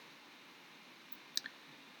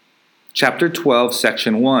Chapter 12,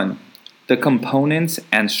 Section 1: The Components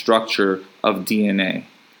and Structure of DNA.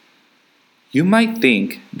 You might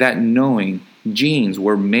think that knowing genes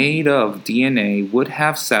were made of DNA would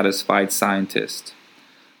have satisfied scientists,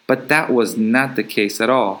 but that was not the case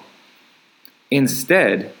at all.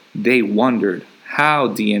 Instead, they wondered how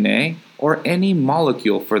DNA, or any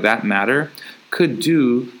molecule for that matter, could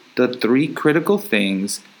do the three critical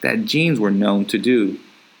things that genes were known to do.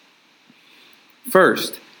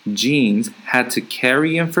 First, genes had to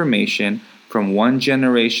carry information from one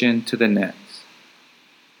generation to the next.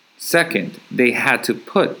 Second, they had to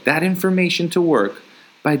put that information to work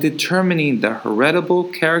by determining the heritable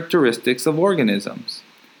characteristics of organisms.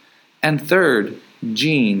 And third,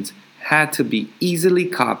 genes had to be easily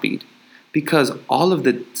copied because all of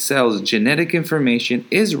the cell's genetic information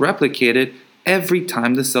is replicated every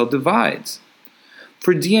time the cell divides.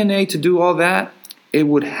 For DNA to do all that, it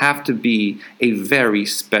would have to be a very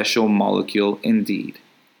special molecule indeed.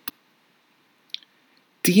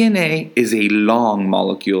 DNA is a long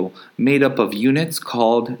molecule made up of units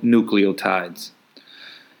called nucleotides.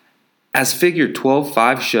 As Figure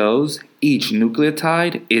 12.5 shows, each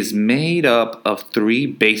nucleotide is made up of three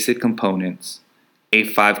basic components: a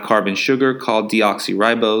 5-carbon sugar called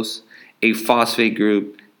deoxyribose, a phosphate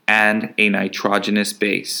group, and a nitrogenous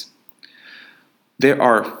base. There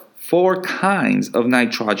are 4 kinds of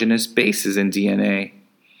nitrogenous bases in DNA.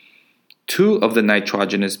 2 of the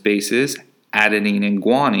nitrogenous bases, adenine and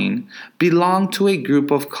guanine, belong to a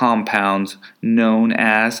group of compounds known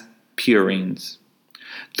as purines.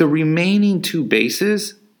 The remaining 2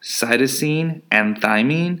 bases, cytosine and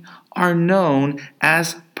thymine, are known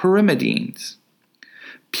as pyrimidines.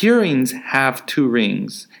 Purines have 2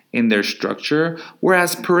 rings in their structure,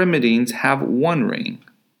 whereas pyrimidines have 1 ring.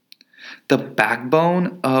 The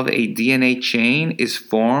backbone of a DNA chain is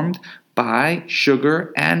formed by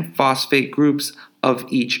sugar and phosphate groups of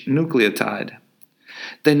each nucleotide.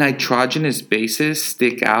 The nitrogenous bases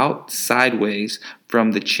stick out sideways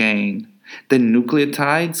from the chain. The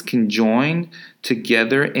nucleotides can join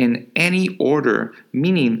together in any order,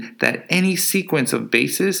 meaning that any sequence of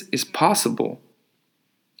bases is possible.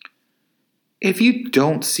 If you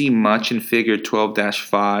don't see much in Figure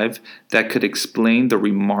 12-5 that could explain the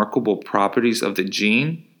remarkable properties of the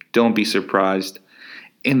gene, don't be surprised.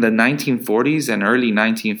 In the 1940s and early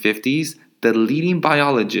 1950s, the leading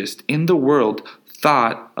biologists in the world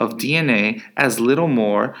thought of DNA as little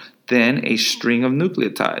more than a string of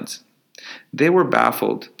nucleotides. They were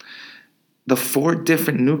baffled. The 4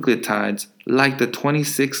 different nucleotides, like the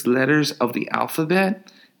 26 letters of the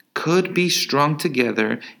alphabet, could be strung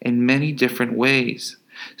together in many different ways.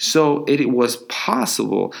 So it was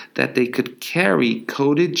possible that they could carry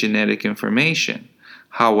coded genetic information.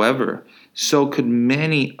 However, so could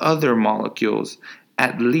many other molecules,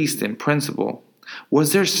 at least in principle.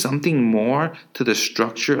 Was there something more to the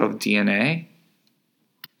structure of DNA?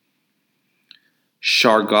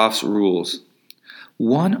 Chargaff's rules.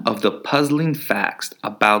 One of the puzzling facts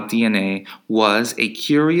about DNA was a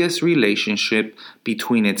curious relationship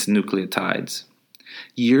between its nucleotides.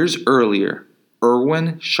 Years earlier,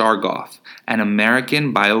 Erwin Chargaff, an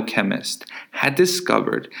American biochemist, had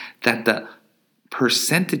discovered that the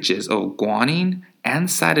percentages of guanine and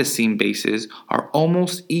cytosine bases are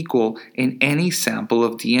almost equal in any sample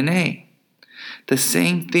of DNA. The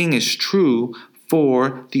same thing is true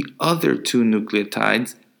for the other 2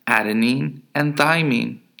 nucleotides, adenine and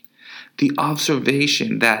thymine. The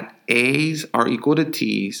observation that A's are equal to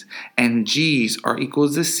T's and G's are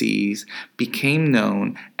equal to C's became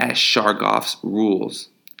known as Chargaff's rules.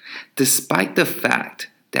 Despite the fact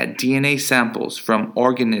that DNA samples from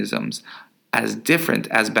organisms as different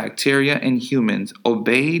as bacteria and humans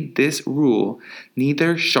obeyed this rule,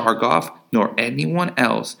 neither Chargaff nor anyone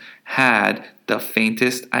else had the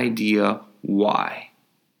faintest idea why.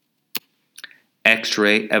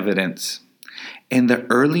 X-ray evidence. In the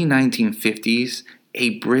early 1950s,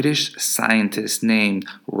 a British scientist named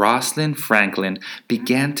Rosalind Franklin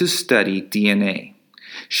began to study DNA.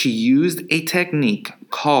 She used a technique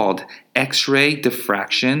called X-ray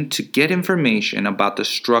diffraction to get information about the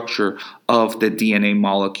structure of the DNA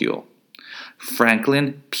molecule.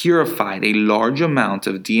 Franklin purified a large amount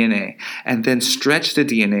of DNA and then stretched the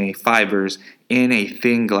DNA fibers in a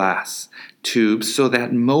thin glass tube so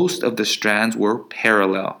that most of the strands were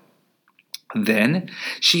parallel. Then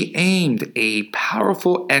she aimed a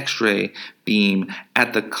powerful X-ray beam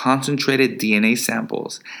at the concentrated DNA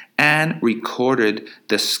samples and recorded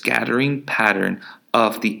the scattering pattern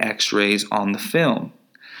of the X-rays on the film.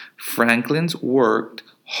 Franklin's worked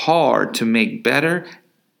hard to make better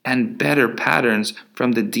and better patterns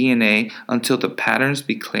from the DNA until the patterns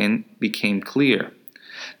became clear.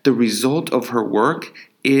 The result of her work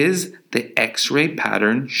is the X-ray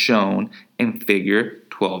pattern shown in Figure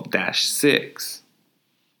 12-6.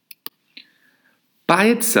 By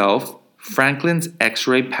itself, Franklin's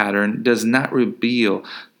X-ray pattern does not reveal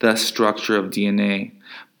the structure of DNA,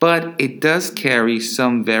 but it does carry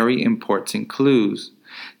some very important clues.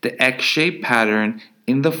 The X-shaped pattern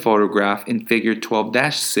in the photograph in Figure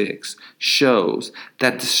 12-6 shows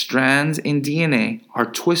that the strands in DNA are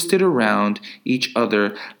twisted around each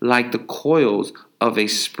other like the coils of a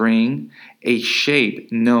spring, a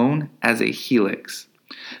shape known as a helix.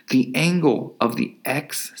 The angle of the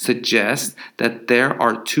X suggests that there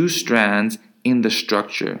are two strands in the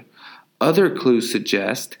structure. Other clues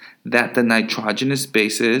suggest that the nitrogenous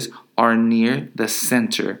bases are near the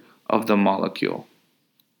center of the molecule.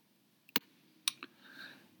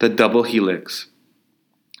 The double helix.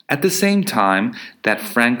 At the same time that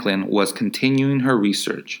Franklin was continuing her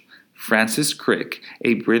research, Francis Crick,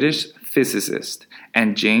 a British physicist,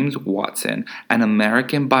 and James Watson, an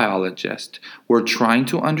American biologist, were trying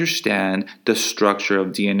to understand the structure of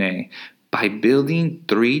DNA by building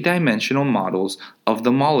three-dimensional models of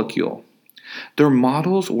the molecule. Their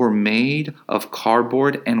models were made of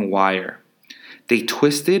cardboard and wire. They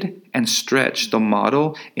twisted and stretched the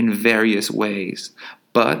model in various ways,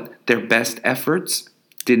 but their best efforts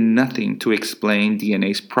did nothing to explain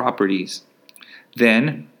DNA's properties.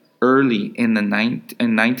 Then, early in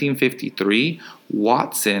 1953,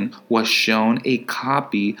 Watson was shown a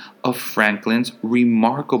copy of Franklin's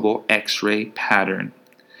remarkable X-ray pattern.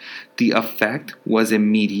 The effect was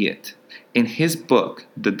immediate. In his book,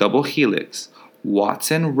 The Double Helix,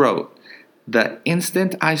 Watson wrote, "The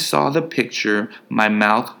instant I saw the picture, my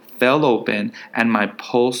mouth fell open and my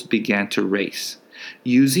pulse began to race."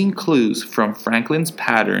 Using clues from Franklin's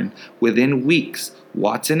pattern, within weeks,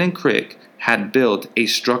 Watson and Crick had built a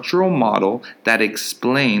structural model that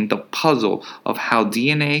explained the puzzle of how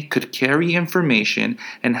DNA could carry information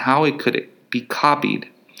and how it could be copied.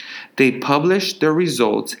 They published their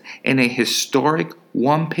results in a historic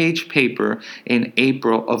one-page paper in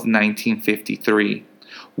April of 1953.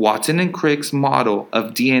 Watson and Crick's model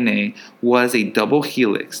of DNA was a double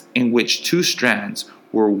helix in which two strands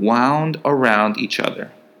were wound around each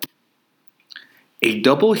other. A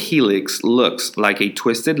double helix looks like a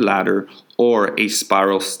twisted ladder or a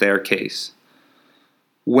spiral staircase.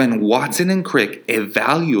 When Watson and Crick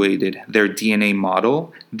evaluated their DNA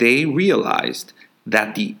model, they realized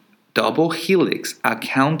that the double helix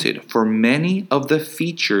accounted for many of the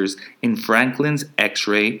features in Franklin's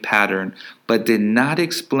X-ray pattern, but did not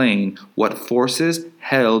explain what forces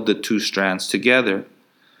held the two strands together.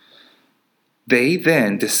 They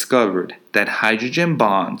then discovered that hydrogen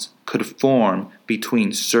bonds could form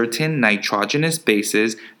between certain nitrogenous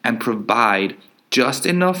bases and provide just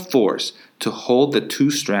enough force to hold the two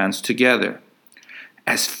strands together.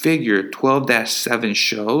 As Figure 12-7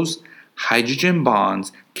 shows, hydrogen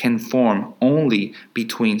bonds can form only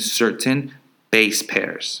between certain base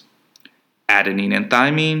pairs, adenine and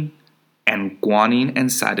thymine, and guanine and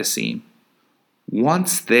cytosine.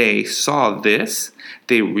 Once they saw this,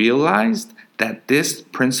 they realized that this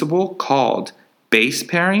principle called base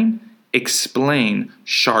pairing explained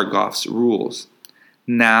Chargaff's rules.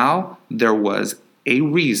 Now there was a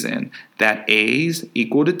reason that A's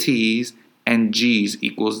equal to T's and G's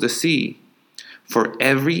equals to C. For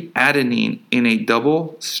every adenine in a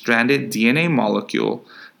double-stranded DNA molecule,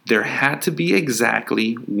 there had to be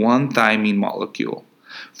exactly one thymine molecule.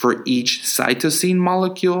 For each cytosine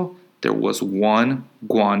molecule, there was one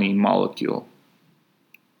guanine molecule.